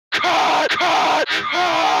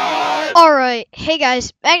Alright, hey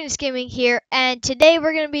guys, MagnusGaming here, and today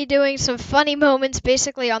we're going to be doing some funny moments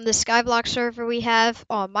basically on the Skyblock server we have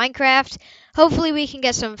on Minecraft. Hopefully we can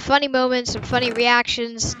get some funny moments, some funny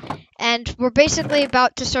reactions, and we're basically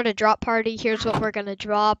about to start a drop party. Here's what we're going to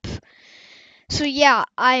drop. So yeah,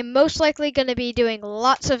 I'm most likely going to be doing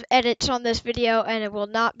lots of edits on this video, and it will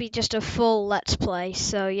not be just a full Let's Play,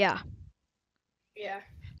 so yeah. Yeah.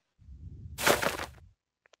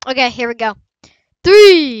 Okay, here we go.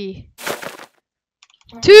 3,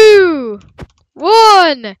 2,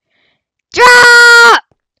 1, drop!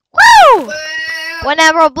 Woo! Well, One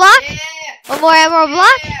emerald block, yeah, one more emerald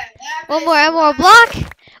block, one more emerald block,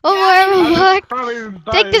 one more emerald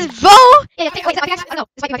block. Take this bow. Yeah, take wait, I don't know.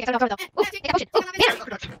 This might be okay. Ooh, take a potion. Ooh, get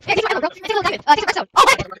it. Yeah, take my emerald, bro. Take a little diamond. Take a redstone. Oh,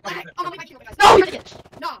 no, you're an idiot.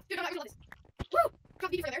 No, dude, no, no, woo!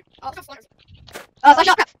 Come be further. Oh, come slaughters. Slash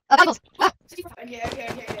crap. Puzzles. Ah. Okay,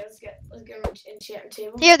 let's get an enchantment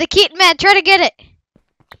table. Here, the Keaton man, try to get it.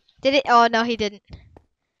 Did it? Oh, no, he didn't.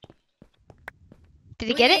 Did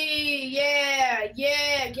he get it? Yeah,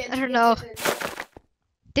 I don't know.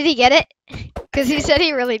 Did he get it? Because he said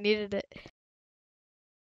he really needed it.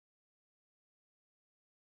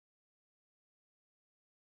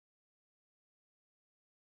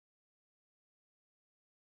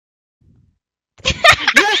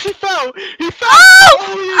 Yes, he fell! He fell!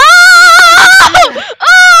 Oh! Oh!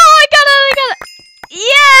 Oh! I got it!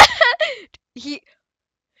 Yeah! He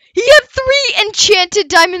had 3 enchanted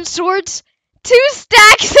diamond swords, 2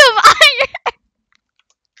 stacks of iron.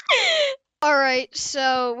 Alright,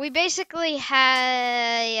 so we basically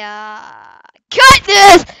had cut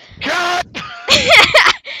this! Cut!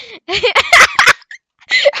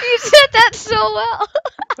 You said that so well.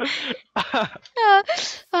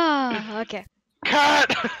 Okay.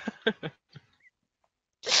 Cut!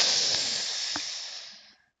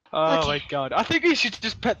 Oh Okay. my god. I think you should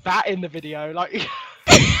just put that in the video, like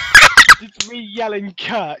just me yelling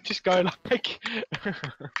cut, just going like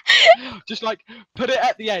just like put it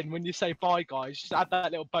at the end when you say bye guys, just add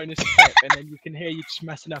that little bonus clip and then you can hear you just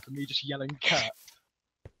messing up and me just yelling cut.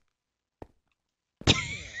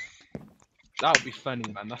 That would be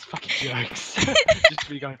funny, man. That's fucking jokes. Just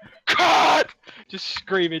me going cut, just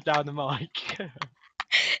screaming down the mic.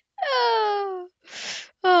 Oh,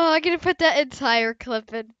 I'm gonna put that entire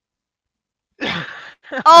clip in.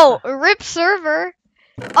 Oh, rip server.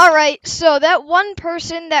 Alright, so that one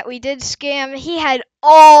person that we did scam, he had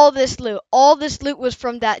all this loot. All this loot was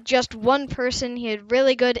from that just one person. He had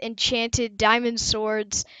really good enchanted diamond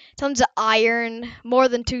swords, tons of iron, more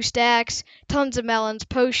than 2 stacks, tons of melons,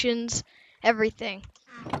 potions, everything.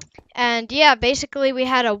 And yeah, basically we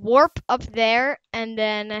had a warp up there, and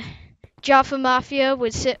then Jaffa Mafia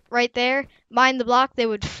would sit right there, mine the block, they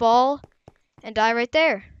would fall, and die right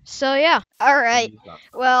there. So yeah. Alright.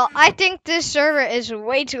 Well, I think this server is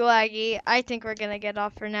way too laggy. I think we're gonna get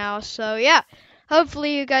off for now. So yeah.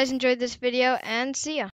 Hopefully you guys enjoyed this video, and see ya.